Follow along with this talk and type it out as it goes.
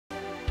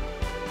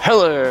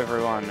Hello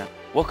everyone,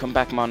 welcome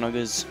back my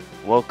nuggers,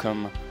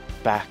 welcome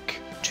back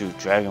to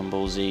Dragon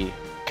Ball Z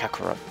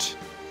Kakarot.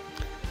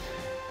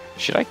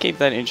 Should I keep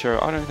that intro?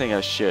 I don't think I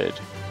should.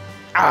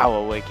 Ah,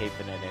 well we're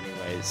keeping it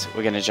anyways.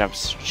 We're gonna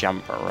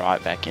jump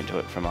right back into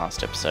it from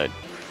last episode.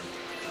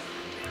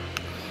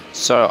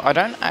 So, I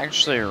don't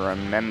actually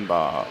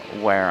remember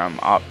where I'm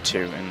up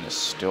to in the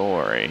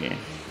story.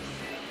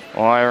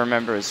 All I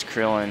remember is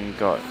Krillin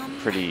got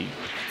pretty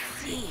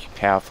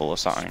powerful or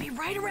something. Be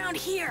right around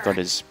here. Got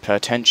his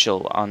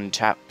potential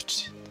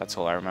untapped. That's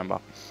all I remember.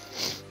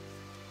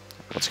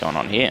 What's going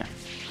on here?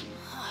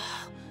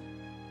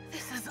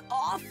 This is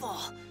awful.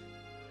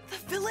 The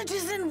village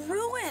is in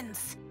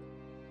ruins.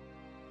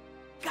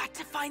 Got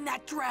to find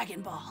that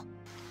Dragon Ball.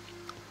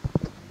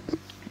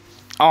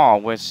 Oh,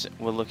 we're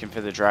looking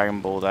for the Dragon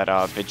Ball that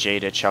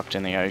Vegeta chucked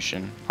in the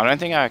ocean. I don't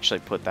think I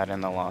actually put that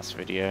in the last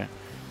video.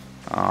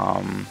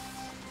 Because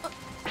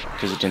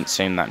it didn't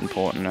seem that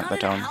important at the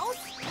time.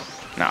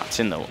 Nah, it's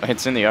in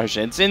the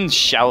ocean. It's in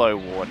shallow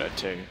water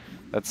too.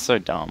 That's so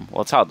dumb.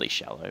 Well, it's hardly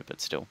shallow, but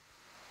still.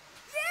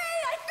 Yay,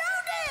 I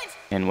found it!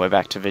 And we're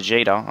back to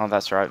Vegeta. Oh,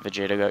 that's right.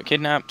 Vegeta got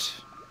kidnapped.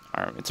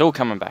 Alright, it's all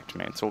coming back to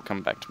me. It's all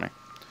coming back to me.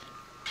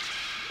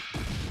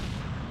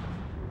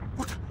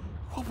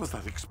 What was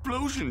that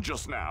explosion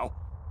just now?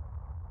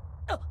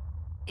 Oh,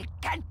 it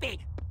can't be.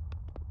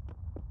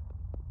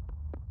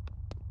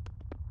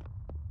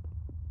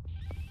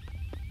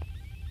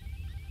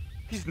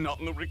 He's not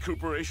in the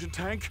recuperation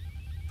tank.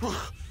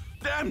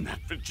 Damn that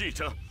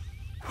Vegeta!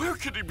 Where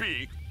could he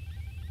be?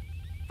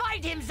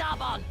 Find him,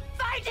 Zabon!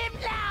 Find him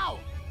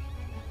now!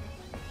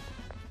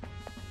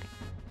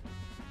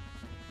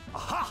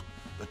 Aha!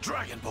 The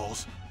Dragon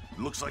Balls.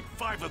 Looks like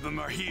 5 of them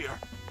are here.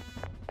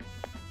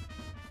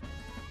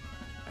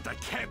 And I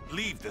can't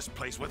leave this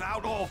place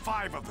without all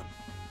 5 of them.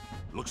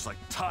 Looks like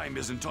time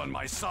isn't on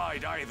my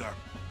side either.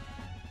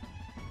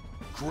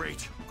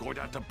 Great. I'm going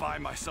to have to buy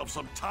myself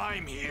some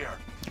time here.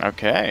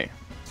 Okay.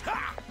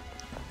 Ha!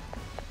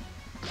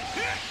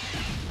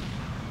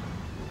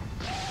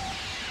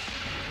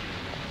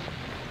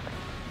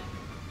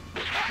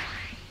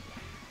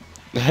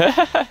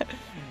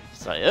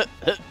 So,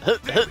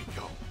 There we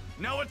go.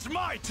 Now it's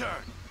my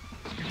turn.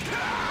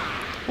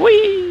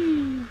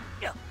 whee!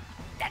 Oh,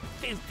 that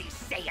filthy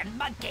Saiyan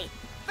monkey!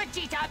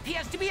 Vegeta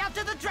appears to be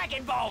after the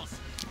Dragon Balls!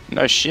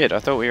 No shit, I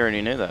thought we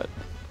already knew that.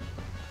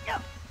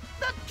 Oh,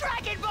 the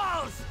Dragon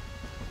Balls!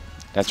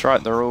 That's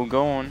right, they're all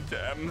gone.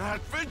 Damn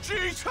that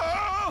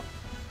Vegeta!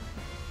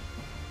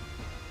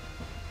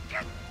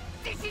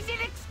 This is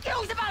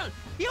inexcusable!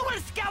 You will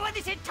scour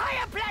this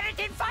entire planet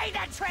and find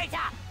that traitor!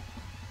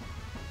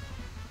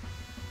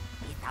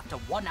 If after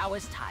 1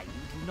 hour's time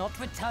you do not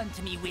return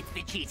to me with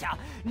Vegeta,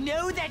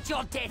 know that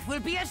your death will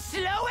be a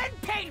slow and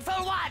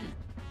painful one!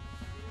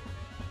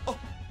 Oh,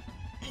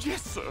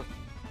 yes, sir.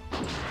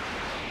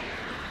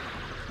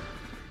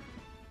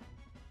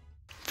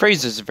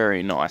 Frieza's a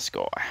very nice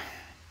guy.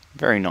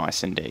 Very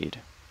nice indeed.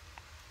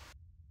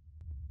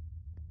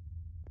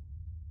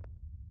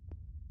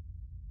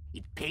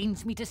 It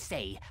pains me to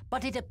say,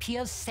 but it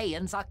appears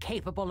Saiyans are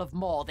capable of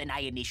more than I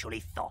initially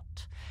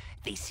thought.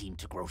 They seem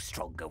to grow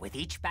stronger with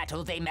each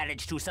battle they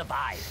manage to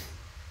survive.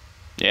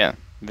 Yeah,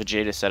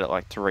 Vegeta said it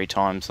like 3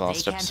 times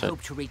last They can't episode.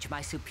 hope to reach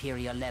my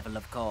superior level,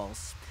 of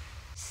course.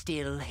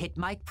 Still, it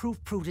might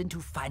prove prudent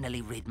to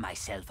finally rid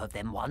myself of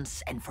them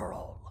once and for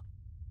all.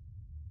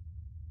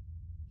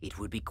 It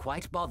would be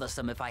quite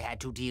bothersome if I had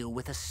to deal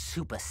with a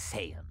Super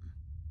Saiyan.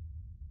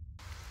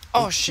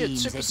 Oh It shit,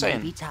 seems Super it may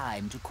be Saiyan.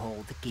 time to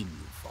call the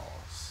Ginyu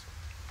Force.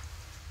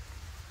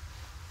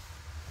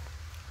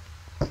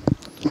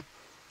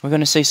 We're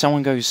gonna see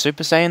someone go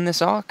Super Saiyan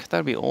this arc?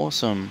 That'd be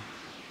awesome.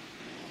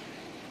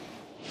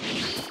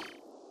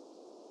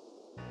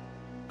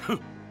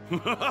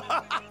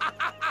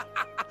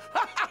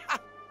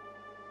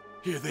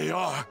 Here they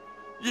are.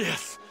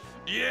 Yes,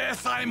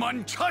 yes, I'm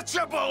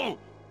untouchable.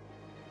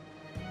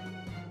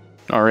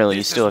 Not really,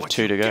 you This still is have what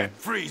 2 you to go. get,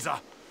 Frieza.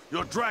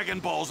 Your Dragon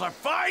Balls are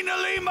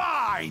finally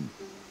mine.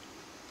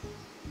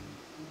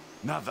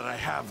 Now that I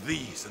have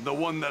these and the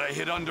one that I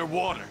hid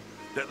underwater,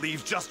 that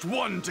leaves just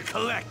 1 to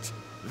collect,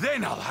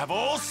 then I'll have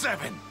all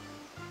 7.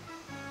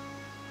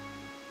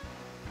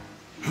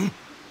 Huh?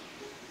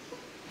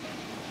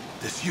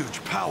 This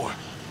huge power.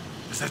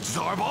 Is that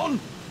Zarbon?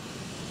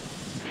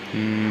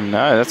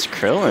 No, that's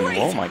Krillin.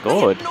 Oh my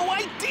god. I had no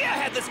idea I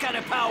had this kind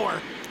of power.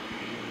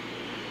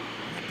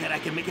 I bet I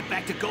can make it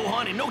back to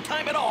Gohan in no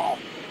time at all.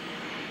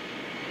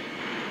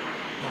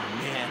 Oh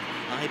man,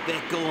 I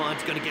bet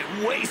Gohan's gonna get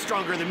way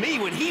stronger than me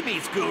when he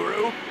meets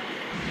Guru.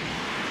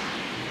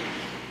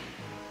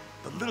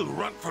 The little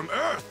runt from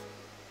Earth?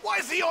 Why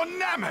is he on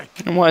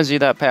Namek? And why is he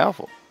that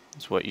powerful?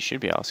 That's what you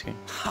should be asking.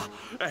 Ha!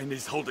 And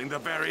he's holding the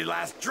very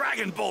last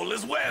Dragon Ball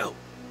as well.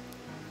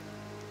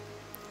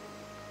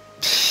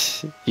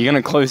 You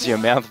gonna close your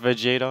mouth,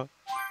 Vegeta?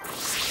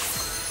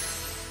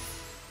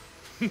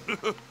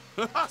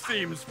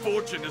 Seems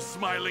fortune is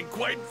smiling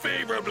quite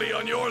favorably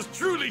on yours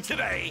truly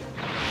today.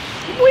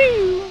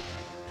 Whee!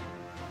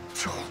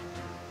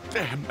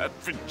 Damn that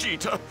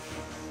Vegeta!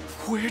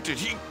 Where did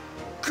he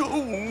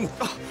go?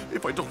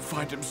 If I don't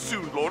find him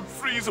soon, Lord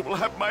Frieza will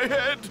have my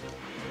head.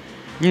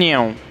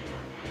 Meow.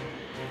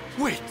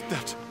 Wait,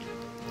 that...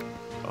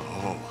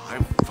 Oh, I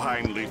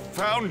finally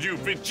found you,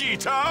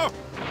 Vegeta!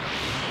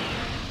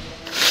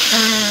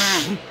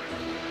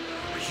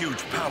 A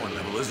huge power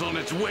level is on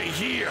its way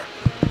here.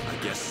 I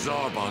guess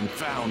Zarbon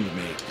found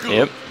me. Good.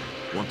 Yep.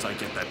 Once I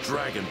get that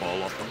Dragon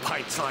Ball off the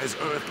pint-sized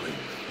Earthling,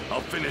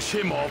 I'll finish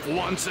him off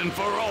once and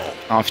for all.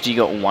 After you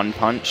got one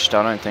punched?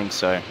 I don't think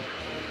so.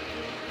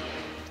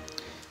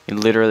 He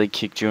literally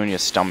kicked you in your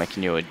stomach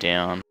and you were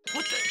down.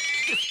 What the?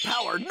 This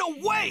power? No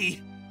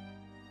way!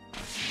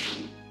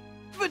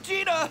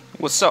 Vegeta!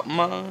 What's up,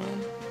 man?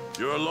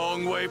 You're a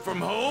long way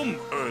from home,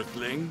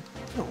 Earthling.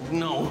 Oh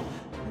no.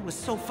 I was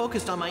so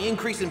focused on my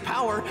increase in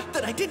power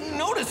that I didn't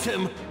notice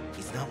him.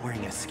 He's not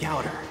wearing a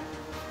scouter.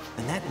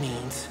 And that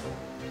means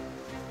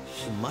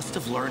he must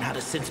have learned how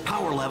to sense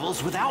power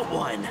levels without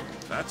one.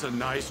 That's a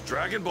nice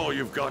Dragon Ball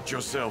you've got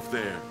yourself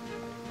there.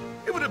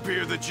 It would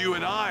appear that you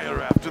and I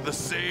are after the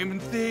same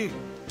thing.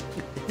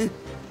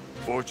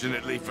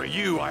 Fortunately for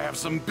you, I have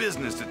some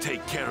business to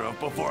take care of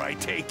before I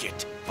take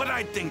it. But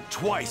I'd think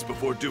twice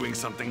before doing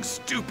something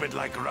stupid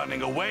like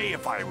running away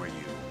if I were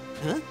you.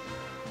 Huh?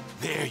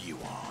 There you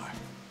are.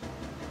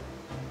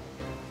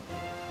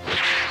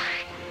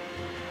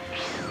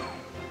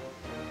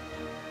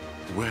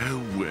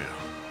 Well, well.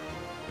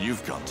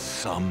 You've got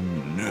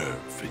some nerve,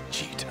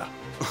 Vegeta.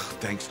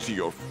 Thanks to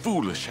your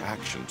foolish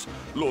actions,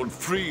 Lord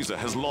Frieza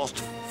has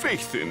lost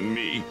faith in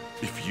me.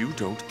 If you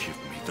don't give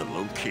me the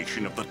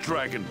location of the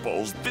Dragon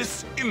Balls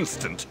this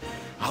instant,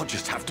 I'll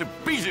just have to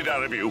beat it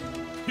out of you.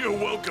 You're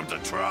welcome to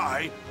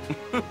try.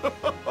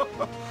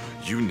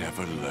 You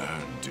never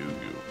learn, do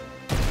you?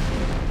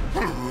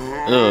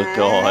 Oh,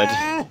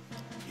 God.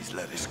 He's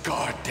let his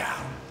guard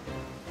down.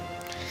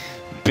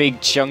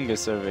 Big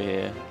Chungus over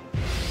here.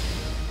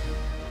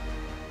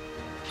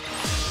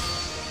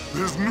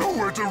 There's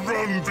nowhere to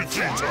run,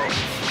 Vegeta!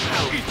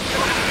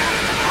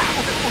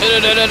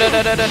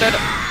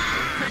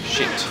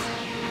 Shit.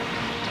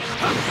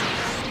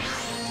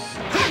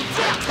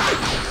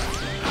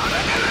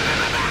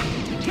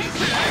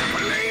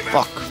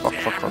 Fuck.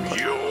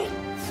 You!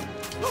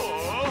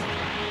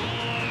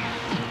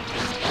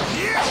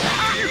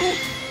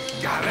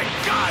 Got a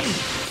gun!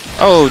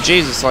 Oh,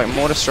 Jesus, like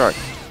Mortar Strike.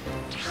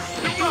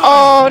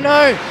 Oh,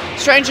 no!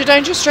 Stranger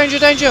danger, stranger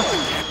danger!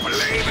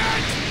 Believe it!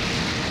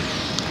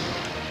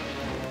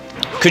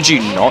 Could you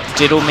not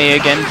diddle me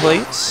again,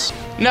 please?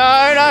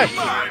 No, no!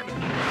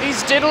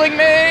 He's diddling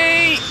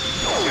me!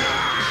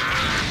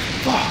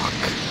 Fuck.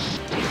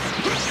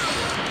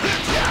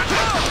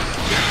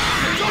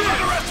 Don't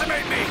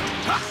underestimate me!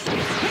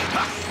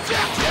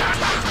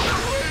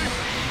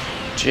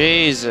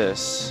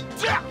 Jesus.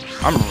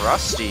 I'm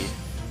rusty.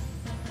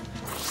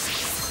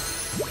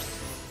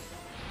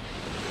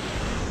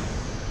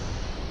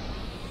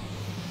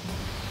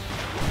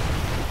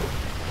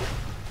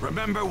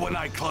 Remember when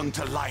I clung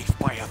to life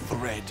by a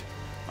thread?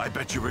 I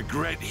bet you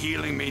regret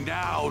healing me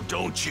now,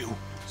 don't you?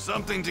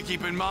 Something to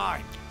keep in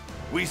mind.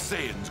 We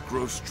Saiyans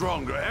grow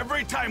stronger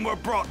every time we're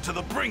brought to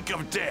the brink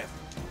of death.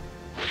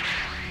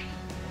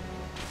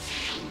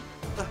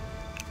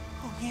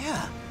 Oh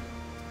yeah.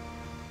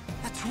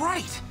 That's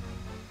right.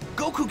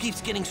 Goku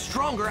keeps getting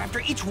stronger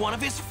after each one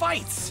of his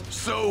fights.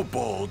 So,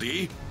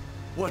 Baldy,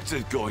 what's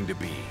it going to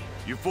be?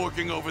 You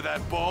forking over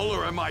that ball,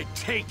 or am I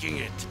taking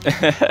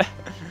it?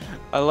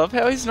 I love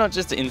how he's not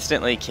just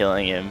instantly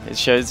killing him. It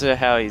shows her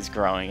how he's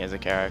growing as a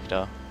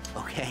character.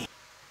 Okay.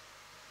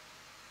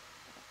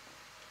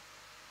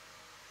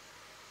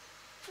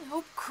 I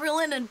hope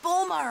Krillin and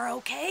Bulma are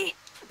okay.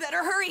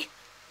 Better hurry.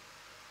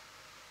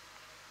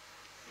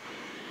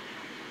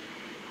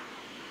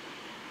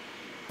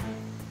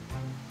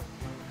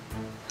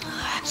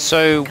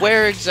 So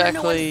where No one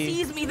exactly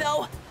sees me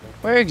though.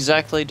 where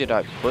exactly did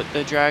I put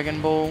the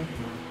Dragon Ball?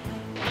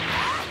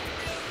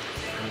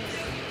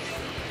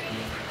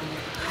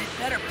 I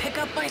better pick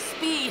up my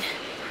speed.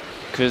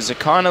 Because it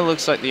kind of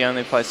looks like the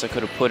only place I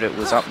could have put it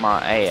was up my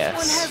This one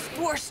ass. has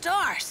 4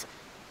 stars.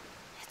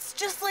 It's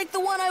just like the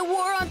one I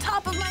wore on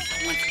top of my...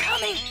 What's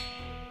coming?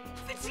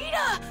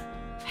 Vegeta!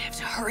 I have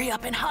to hurry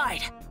up and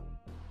hide.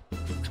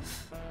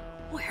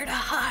 Where to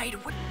hide?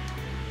 What...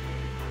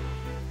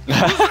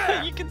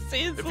 You can see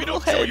his If you little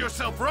don't show head.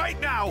 yourself right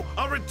now,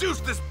 I'll reduce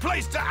this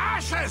place to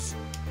ashes!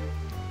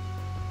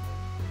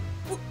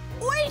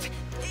 Wait!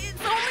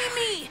 It's only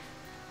me!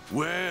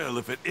 Well,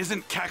 if it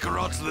isn't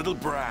Kakarot's little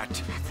brat.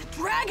 That's a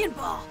Dragon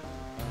Ball!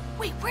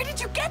 Wait, where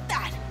did you get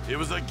that? It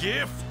was a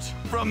gift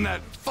from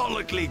that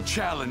follically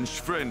challenged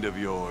friend of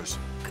yours.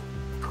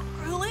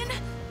 Krillin?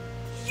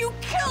 You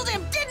killed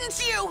him,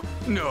 didn't you?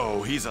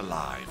 No, he's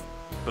alive.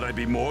 But I'd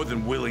be more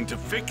than willing to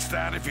fix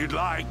that if you'd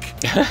like.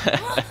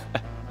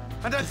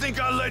 And I think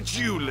I'll let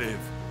you live.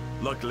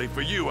 Luckily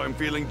for you, I'm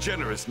feeling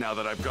generous now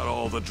that I've got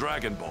all the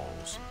Dragon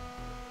Balls.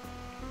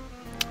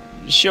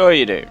 Sure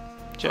you do.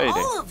 Sure you do.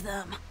 All of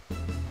them.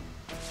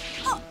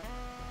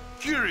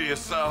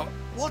 Curious,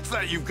 what's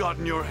that you've got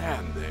in your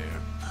hand there?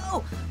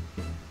 Oh,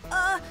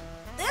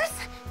 this?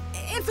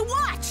 It's a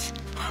watch!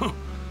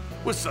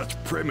 With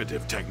such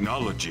primitive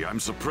technology, I'm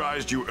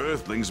surprised you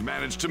Earthlings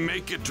managed to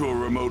make it to a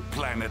remote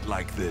planet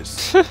like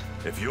this.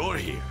 If you're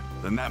here,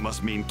 then that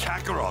must mean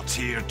Kakarot's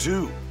here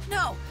too.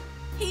 No,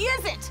 he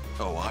isn't!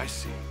 Oh, I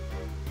see.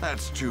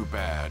 That's too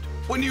bad.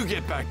 When you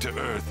get back to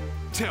Earth,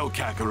 tell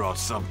Kakarot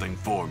something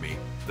for me.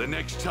 The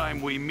next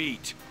time we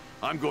meet,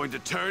 I'm going to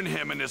turn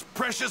him and his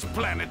precious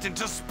planet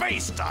into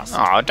space dust.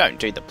 Oh, don't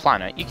do the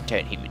planet. You can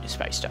turn him into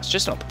space dust,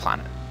 just not the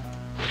planet.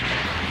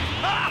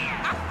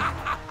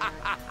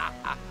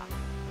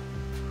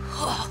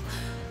 Oh,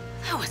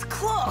 that was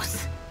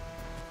close.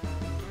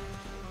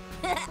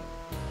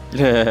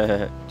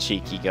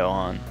 Cheeky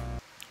Gohan.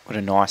 What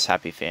a nice,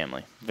 happy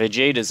family.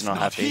 Vegeta's not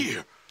happy.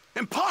 Here.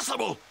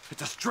 Impossible!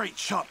 It's a straight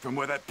shot from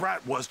where that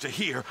brat was to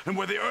here and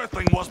where the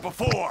Earthling was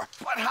before.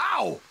 But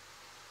how?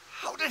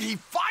 How did he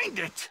find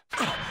it?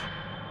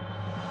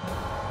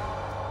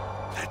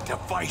 That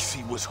device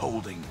he was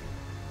holding.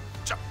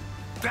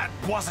 That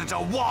wasn't a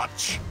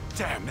watch!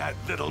 Damn that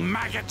little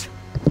maggot!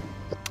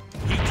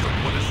 He took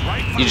what is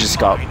rightfully You just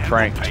got mine and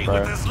pranked, will pay bro.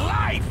 with his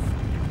life!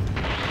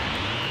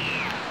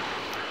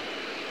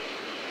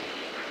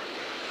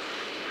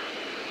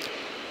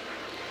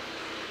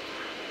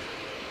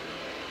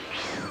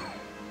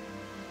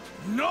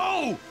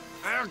 No!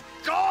 They're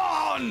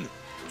gone!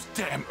 Those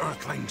damn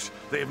Earthlings!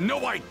 They have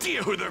no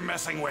idea who they're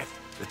messing with!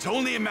 It's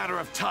only a matter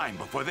of time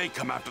before they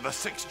come after the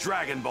 6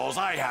 Dragon Balls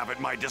I have at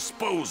my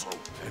disposal.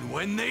 And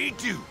when they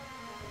do,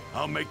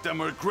 I'll make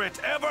them regret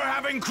ever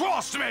having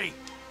crossed me!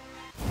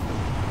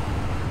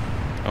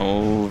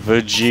 Oh,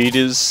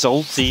 Vegeta's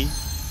salty.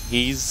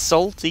 He's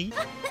salty.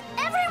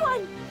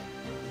 Everyone!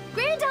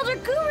 Grand Elder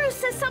Guru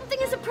says something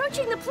is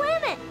approaching the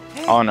planet.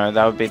 Oh no,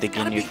 that would be the It's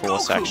gotta Ginyu be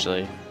Force, Goku.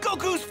 actually.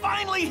 Goku's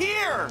finally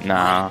here!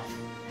 Nah.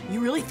 You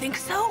really think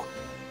so?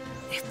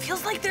 It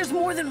feels like there's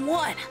more than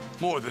one.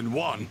 More than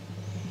one?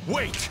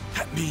 Wait!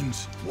 That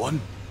means 1,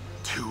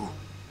 2,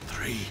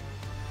 3,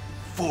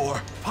 4,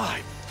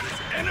 5.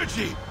 It's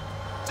energy!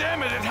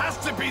 Damn it, it has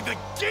to be the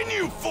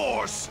Ginyu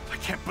Force! I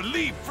can't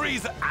believe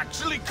Frieza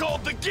actually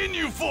called the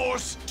Ginyu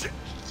Force!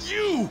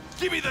 You!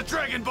 Give me the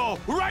Dragon Ball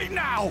right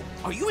now!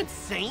 Are you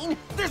insane?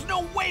 There's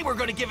no way we're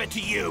gonna give it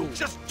to you!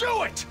 Just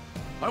do it!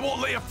 I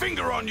won't lay a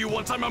finger on you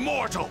once I'm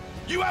immortal!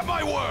 You have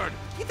my word!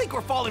 You think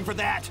we're falling for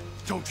that?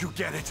 Don't you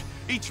get it?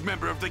 Each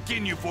member of the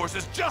Ginyu Force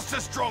is just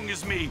as strong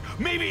as me,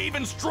 maybe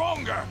even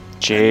stronger!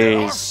 Jeez. And there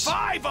are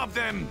 5 of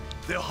them!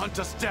 They'll hunt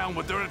us down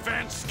with their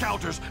advanced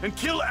scouters and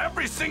kill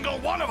every single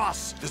one of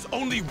us! There's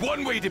only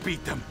one way to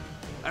beat them,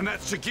 and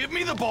that's to give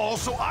me the ball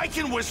so I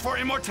can wish for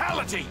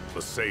immortality!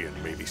 The Saiyan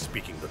may be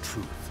speaking the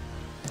truth.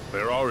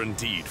 There are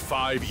indeed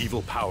 5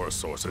 evil power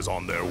sources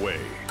on their way.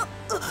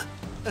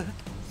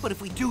 But if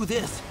we do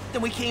this,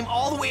 then we came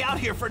all the way out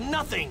here for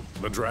nothing!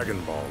 The Dragon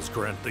Balls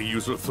grant the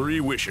user 3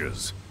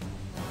 wishes.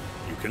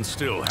 You can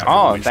still have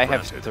Oh, your wish they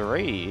have granted.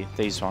 3,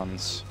 these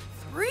ones.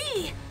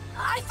 3?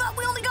 I thought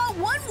we only got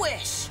 1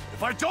 wish.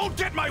 If I don't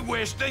get my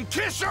wish, then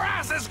kiss your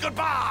asses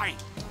goodbye!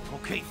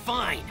 Okay,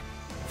 fine.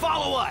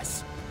 Follow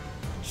us!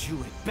 But you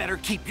had better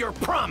keep your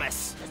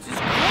promise! This is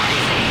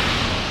crazy!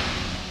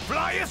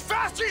 Fly as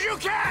fast as you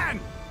can!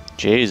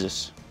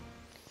 Jesus.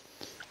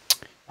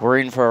 We're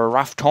in for a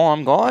rough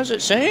time, guys,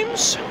 it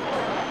seems.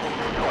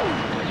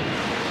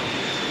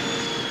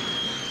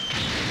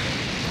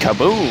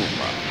 Kaboom!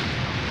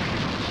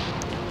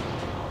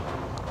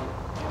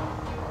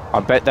 I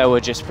bet they were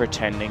just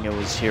pretending it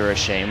was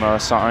Hiroshima or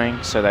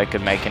something, so they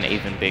could make an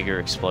even bigger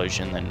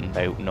explosion than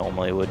they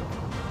normally would.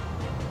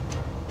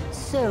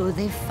 So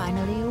they've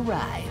finally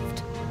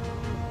arrived.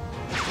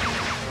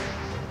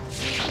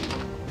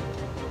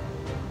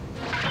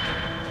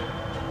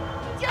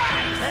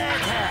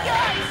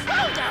 Guys,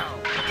 slow down.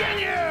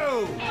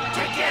 Ginyu!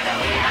 Together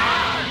we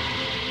are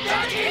the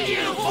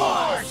Ginyu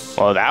Force!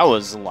 Well, that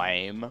was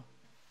lame.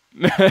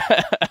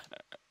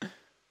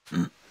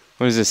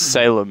 What is this,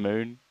 Sailor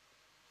Moon?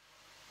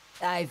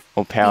 I've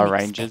Or Power been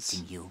Rangers?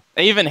 expecting you.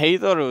 Even he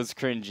thought it was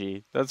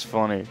cringy. That's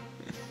funny.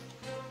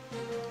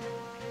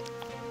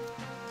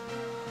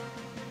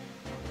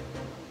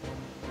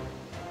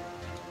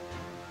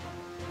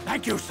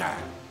 Thank you, sir.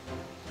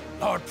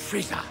 Lord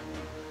Frieza,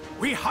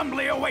 we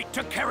humbly await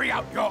to carry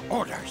out your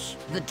orders.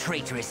 The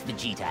traitorous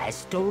Vegeta has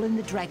stolen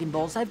the Dragon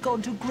Balls I've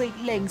gone to great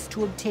lengths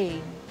to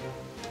obtain.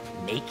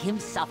 Make him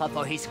suffer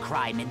for his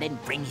crime and then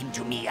bring him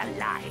to me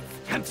alive.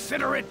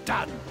 Consider it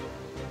done.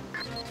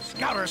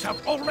 Scouters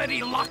have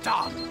already locked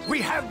on.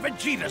 We have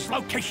Vegeta's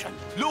location.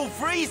 Lord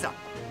Frieza!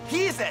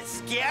 Here's that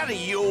scouter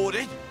you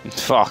ordered!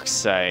 Fuck's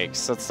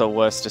sakes, that's the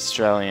worst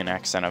Australian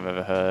accent I've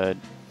ever heard.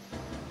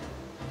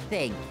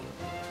 Thank you.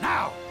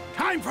 Now,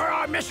 time for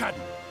our mission.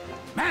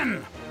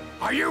 Men,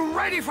 are you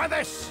ready for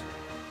this?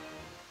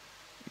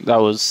 That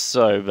was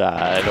so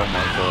bad, oh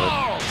my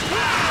god.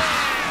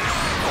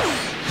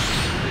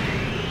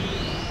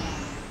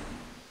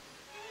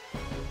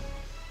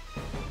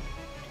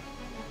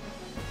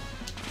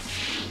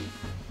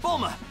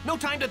 Bulma, no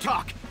time to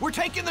talk! We're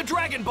taking the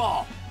Dragon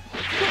Ball!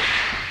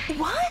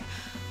 What?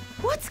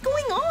 What's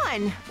going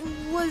on?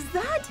 Was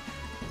that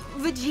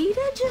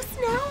Vegeta just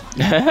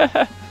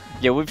now?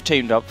 Yeah, we've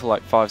teamed up for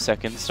like 5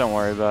 seconds. Don't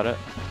worry about it.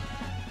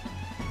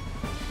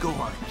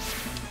 Gohan,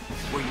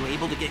 were you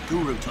able to get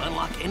Guru to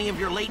unlock any of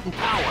your latent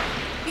power?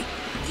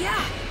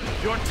 Yeah.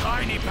 Your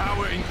tiny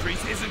power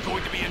increase isn't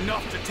going to be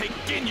enough to take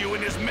Ginyu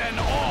and his men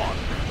on.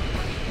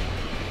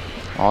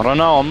 I don't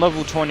know. I'm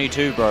level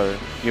 22, bro.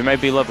 You may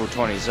be level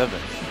 27,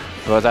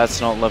 but that's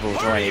not level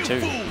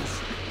 22.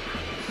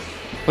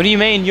 What do you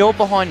mean? You're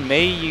behind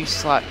me, you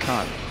slut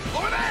cunt.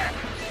 Over there!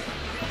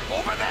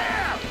 Over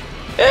there!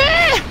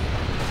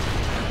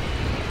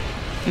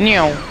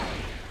 Meow.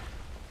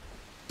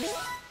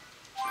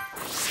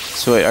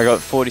 Sweet, I got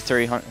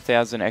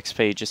 43,000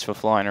 XP just for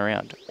flying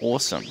around.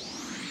 Awesome.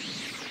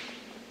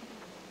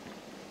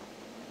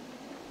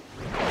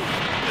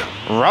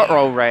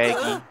 Ruh-roh,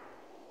 Raggy.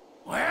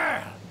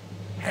 Well,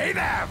 hey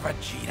there,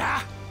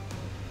 Vegeta.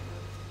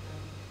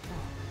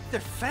 They're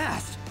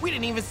fast. We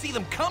didn't even see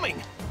them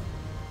coming.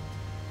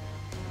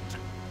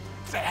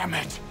 Damn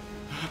it.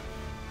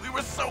 We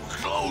were so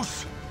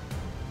close.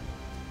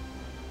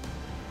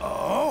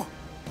 Oh?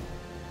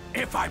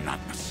 If I'm not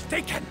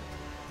mistaken,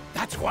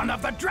 that's one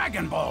of the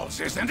Dragon Balls,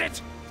 isn't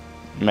it?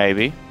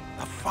 Maybe.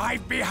 The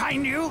 5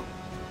 behind you,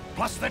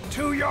 plus the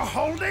 2 you're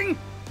holding?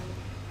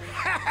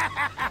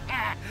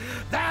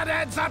 That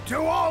adds up to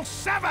all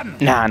 7.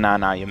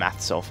 Nah, your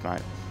math's off,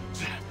 mate.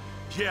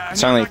 Yeah,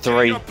 it's only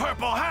 3. Your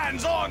purple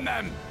hands on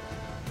them.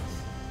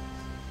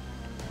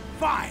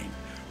 Fine.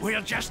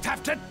 We'll just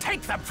have to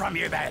take them from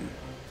you then.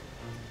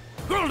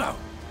 Guldo.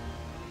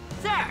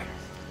 Sir.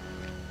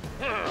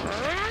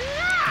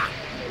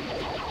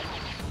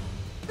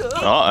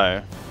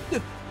 Uh-oh.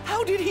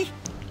 How did he?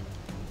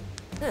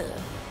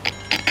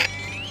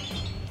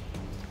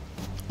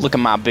 Look at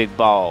my big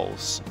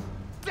balls.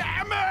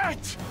 Damn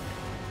it!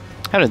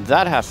 How did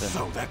that happen?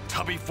 So that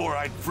tubby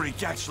 4-eyed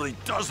freak actually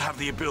does have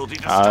the ability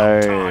to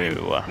stop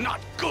time. Not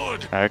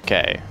good.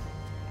 Okay.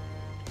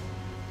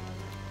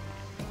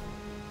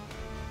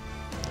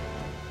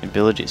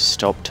 Ability to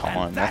stop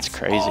time. And That's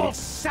crazy. All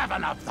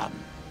 7 of them.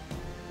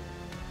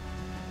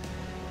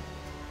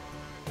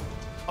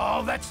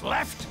 All that's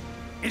left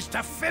is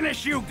to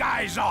finish you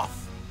guys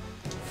off.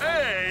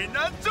 Hey,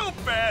 not so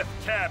fast,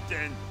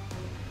 Captain.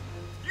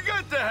 You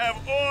got to have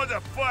all the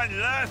fun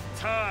last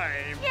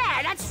time.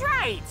 Yeah, that's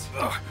right.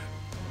 Ugh,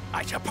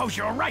 I suppose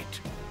you're right.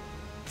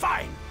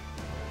 Fine.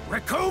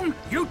 RECOOME,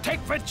 you take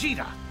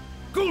Vegeta.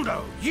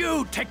 Guldo,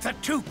 you take the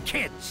 2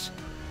 kids.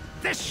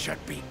 This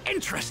should be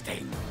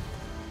interesting.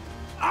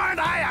 Aren't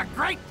I a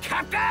great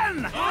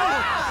captain?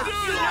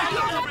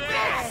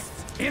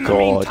 In the God,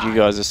 meantime, you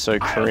guys are so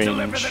I'll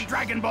deliver cringe. the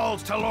Dragon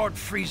Balls to Lord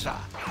Frieza.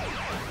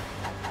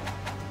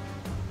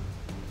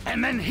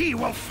 And then he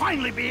will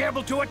finally be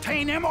able to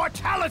attain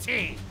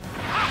immortality!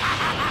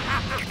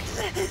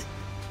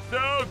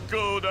 So,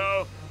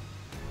 Guldo,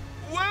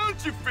 why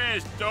don't you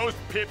finish those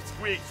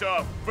pipsqueaks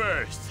off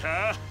first,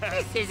 huh?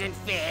 This isn't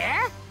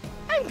fair.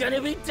 I'm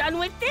gonna be done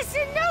with this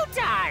in no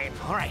time.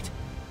 All right,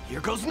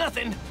 here goes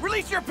nothing.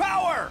 Release your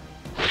power!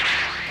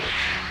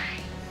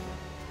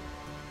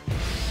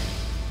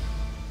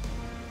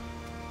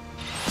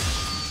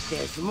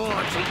 There's more to you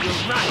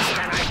runs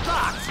than I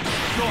thought.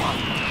 Go on,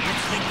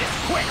 let's make this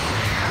quick.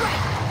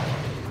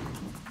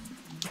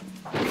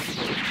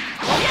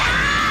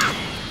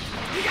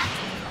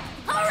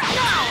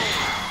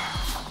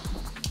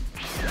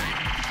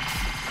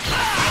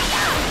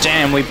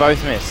 Damn, we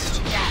both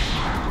missed.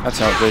 That's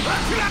not good.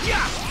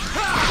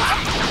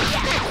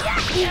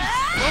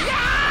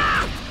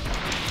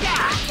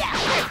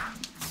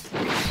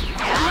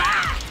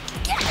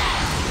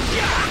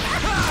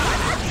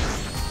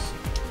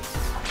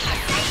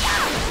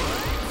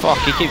 Fuck,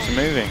 he keeps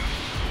moving.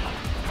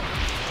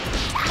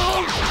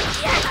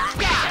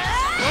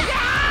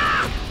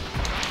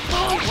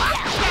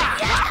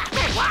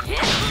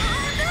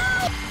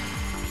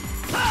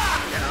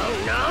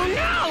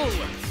 No!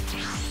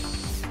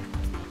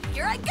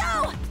 Here I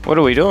go! What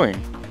are we doing?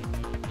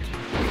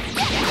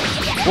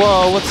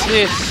 Whoa, what's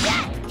this?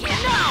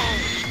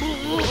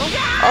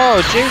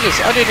 Oh,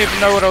 Jesus, I didn't even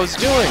know what I was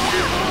doing.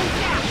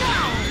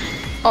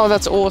 Oh,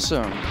 that's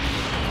awesome.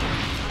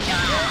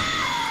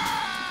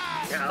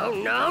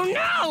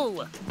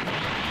 No!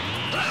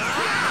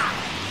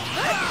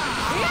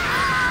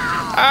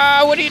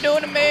 Ah, what are you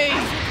doing to me?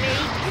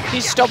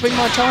 He's stopping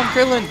my time,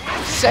 Krillin.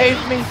 Save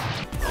me.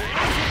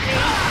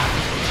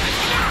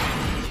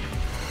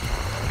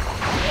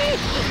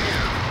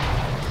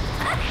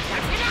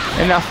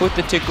 Enough with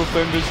the tickle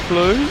fingers,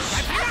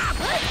 please.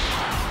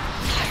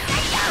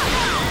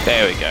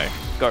 There we go.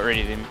 Got rid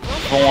of him.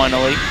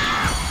 Finally.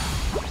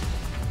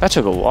 That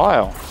took a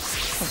while.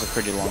 That was a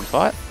pretty long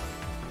fight.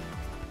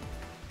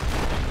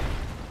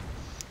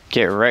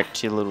 Get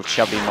wrecked, you little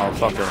chubby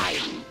motherfucker.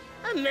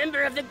 A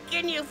member of the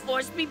Ginyu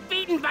Force be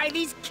beaten by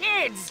these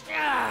kids.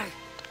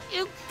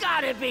 You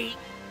gotta be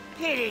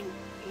kidding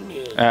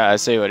me. I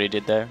see what he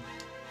did there.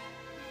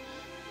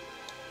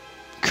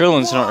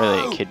 Krillin's not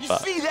really a kid, You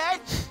but see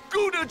that?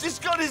 Gudo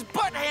just got his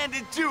butt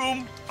handed to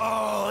him.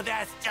 Oh,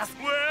 that's just...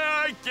 Well,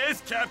 I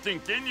guess Captain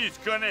Ginyu's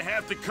gonna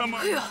have to come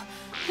up.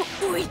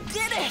 We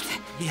did it!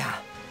 Yeah.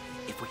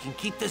 If we can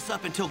keep this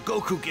up until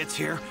Goku gets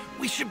here,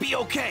 we should be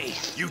okay.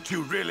 You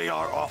two really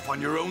are off on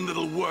your own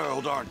little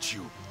world, aren't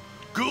you?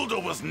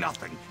 Guldo was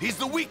nothing. He's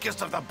the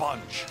weakest of the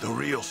bunch. The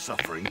real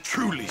suffering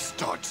truly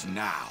starts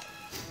now.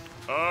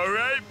 All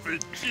right,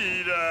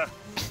 Vegeta.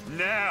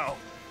 Now,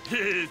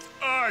 it's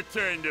our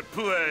turn to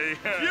play.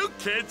 You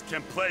kids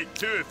can play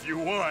too if you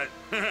want.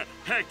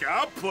 Heck,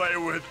 I'll play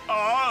with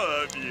all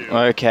of you.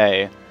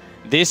 Okay,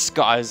 this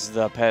guy's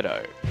the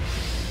pedo.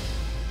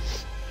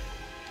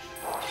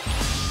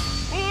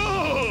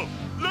 Oh,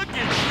 look at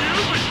you,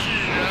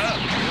 Vegeta.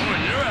 Oh,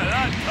 you're a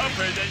lot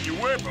tougher than you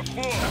were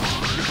before.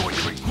 You're going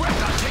to regret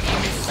not taking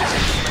me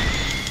seriously.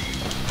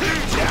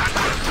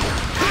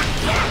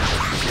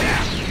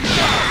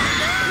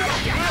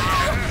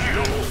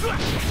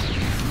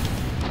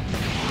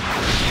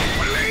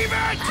 Believe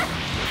it!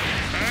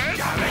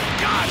 Got it,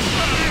 got it!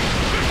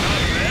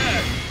 Not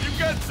bad. You've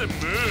got some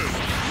moves.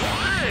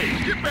 Hey,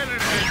 you're better than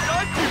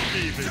I thought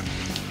you'd be.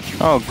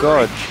 Oh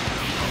god.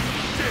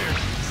 Dare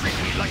treat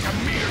me like a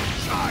mere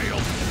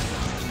child.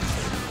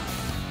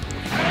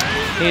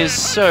 He is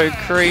so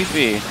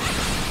creepy.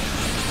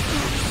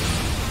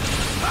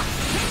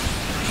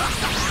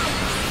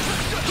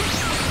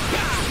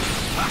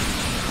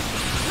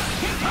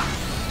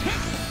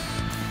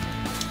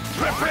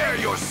 Prepare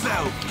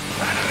yourself.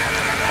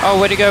 Oh,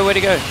 where'd he go? Where'd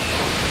he go?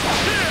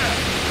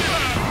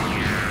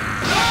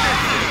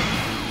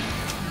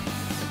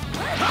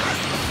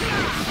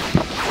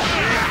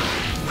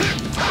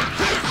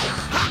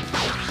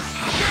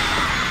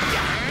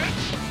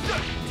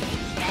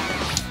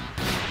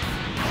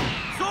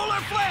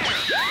 Solar flare!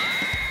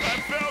 I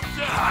felt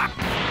that.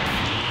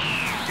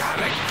 Got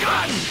a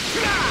gun.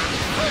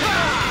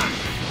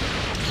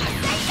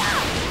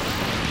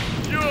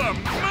 You're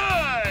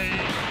mine.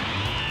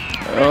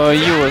 Oh,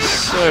 you are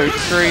so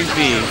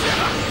creepy.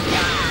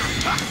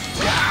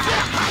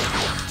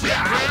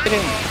 Get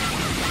him.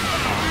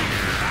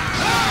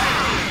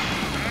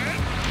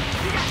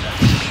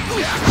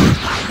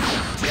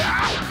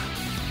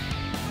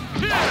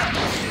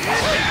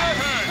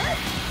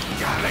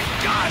 Got a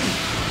gun.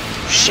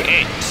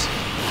 Shit.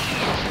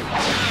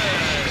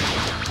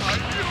 Are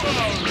you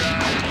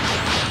alright?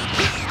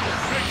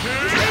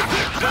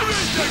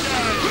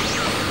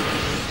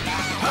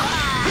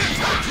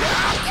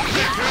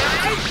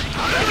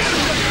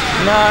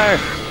 No.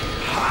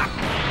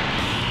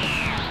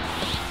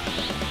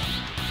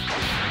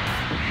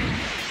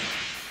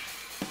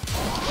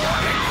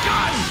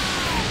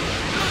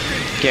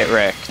 Get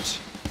wrecked.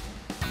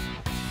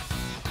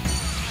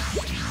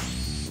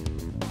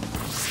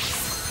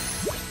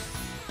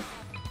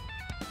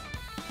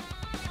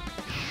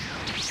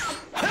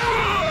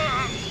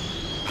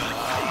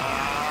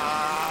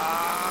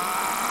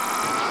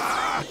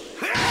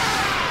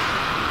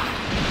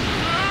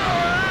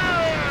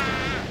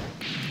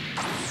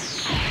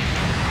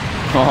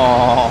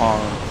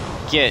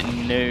 Oh, get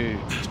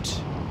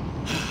nuked.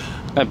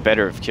 I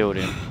better have killed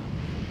him.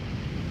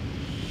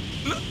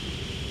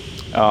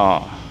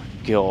 Oh,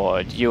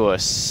 God, you are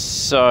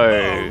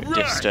so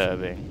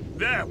disturbing.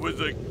 That was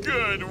a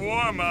good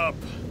warm-up.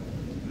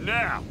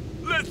 Now,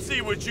 let's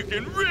see what you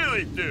can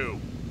really do.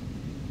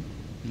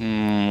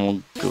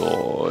 Oh,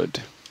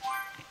 God.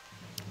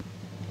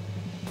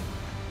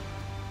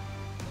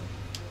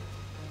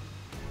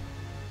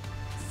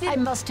 I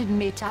must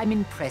admit, I'm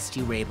impressed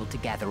you were able to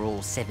gather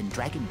all 7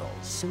 Dragon Balls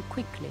so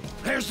quickly.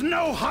 There's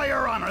no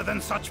higher honor than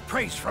such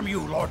praise from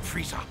you, Lord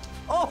Frieza.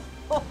 Oh,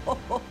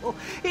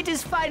 it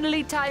is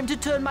finally time to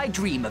turn my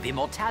dream of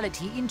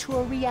immortality into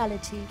a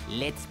reality.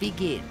 Let's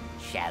begin,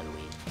 shall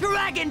we?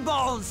 Dragon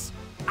Balls!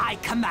 I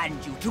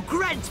command you to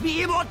grant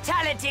me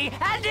immortality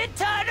and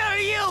eternal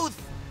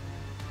youth!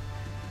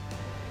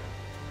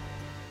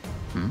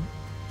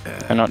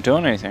 They're not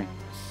doing anything.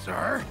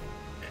 Sir?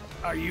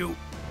 Are you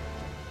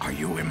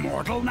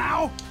immortal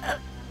now?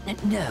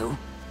 No,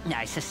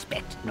 I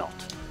suspect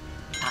not.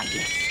 Ah,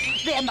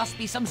 yes. There must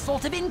be some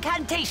sort of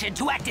incantation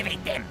to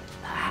activate them.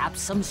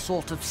 Perhaps some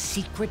sort of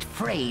secret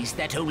phrase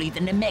that only the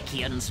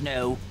Namekians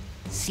know.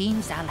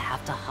 Seems I'll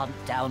have to hunt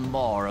down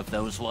more of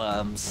those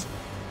worms.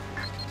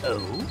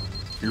 Oh,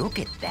 look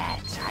at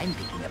that. I'm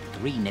picking up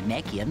 3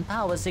 Namekian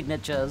power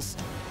signatures.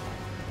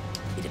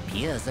 It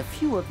appears a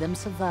few of them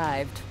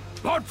survived.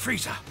 Lord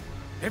Frieza,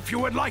 if you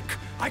would like,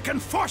 I can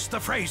force the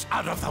phrase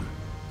out of them.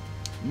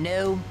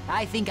 No,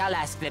 I think I'll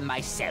ask them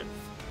myself.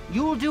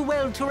 You'll do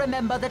well to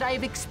remember that I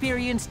have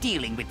experience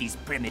dealing with these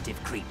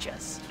primitive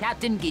creatures.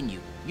 Captain Ginyu,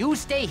 you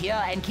stay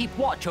here and keep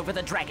watch over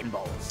the Dragon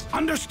Balls.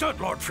 Understood,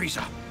 Lord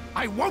Frieza.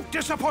 I won't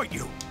disappoint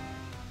you.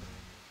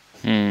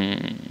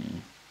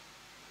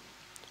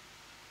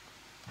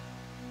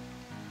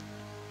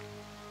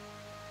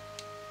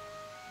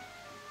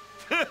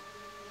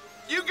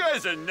 You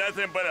guys are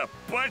nothing but a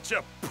bunch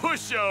of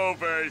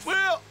pushovers.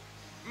 Well,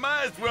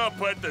 might as well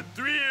put the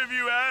 3 of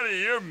you out of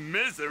your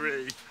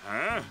misery.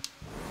 Huh?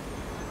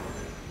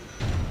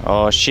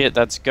 Oh shit,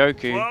 that's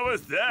Goku. What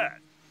was that?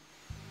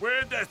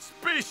 Where'd that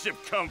spaceship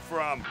come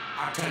from?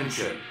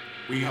 Attention.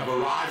 We have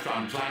arrived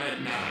on planet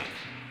Namek.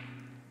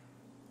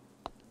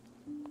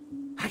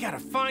 I gotta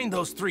find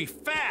those three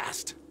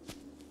fast.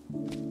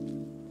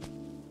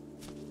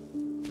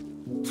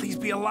 Please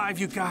be alive,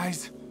 you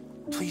guys.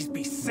 Please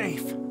be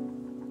safe.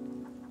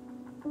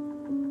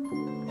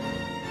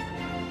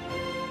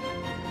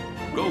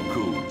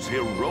 Goku's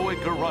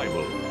heroic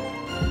arrival.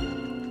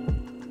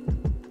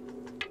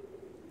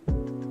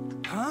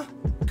 Huh?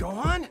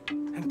 Gohan?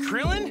 And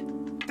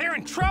Krillin? They're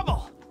in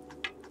trouble!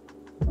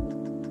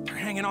 They're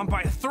hanging on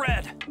by a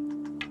thread.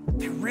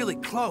 They're really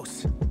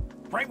close.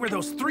 Right where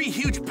those three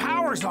huge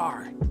powers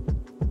are.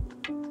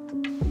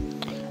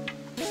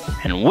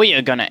 And we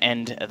are gonna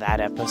end that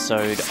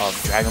episode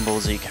of Dragon Ball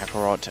Z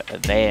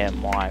Kakarot there,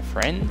 my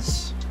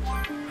friends.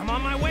 I'm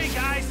on my way,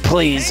 guys.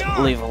 Please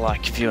leave a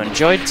like if you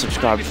enjoyed,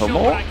 subscribe for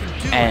more,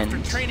 and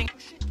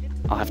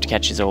I'll have to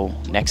catch you all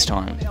next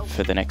time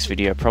for the next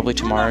video. Probably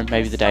tomorrow,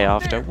 maybe the day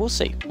after. We'll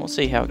see. We'll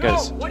see how it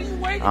goes.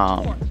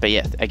 But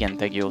yeah, again,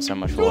 thank you all so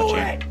much for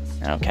watching,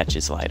 and I'll catch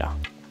you later.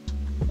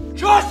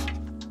 Just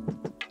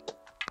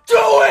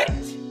do it!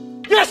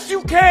 Yes,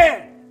 you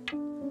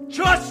can!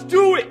 Just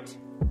do it!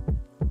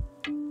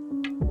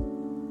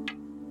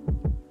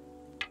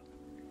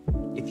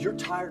 If you're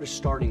tired of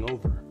starting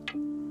over,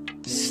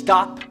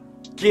 stop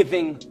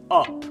giving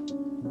up.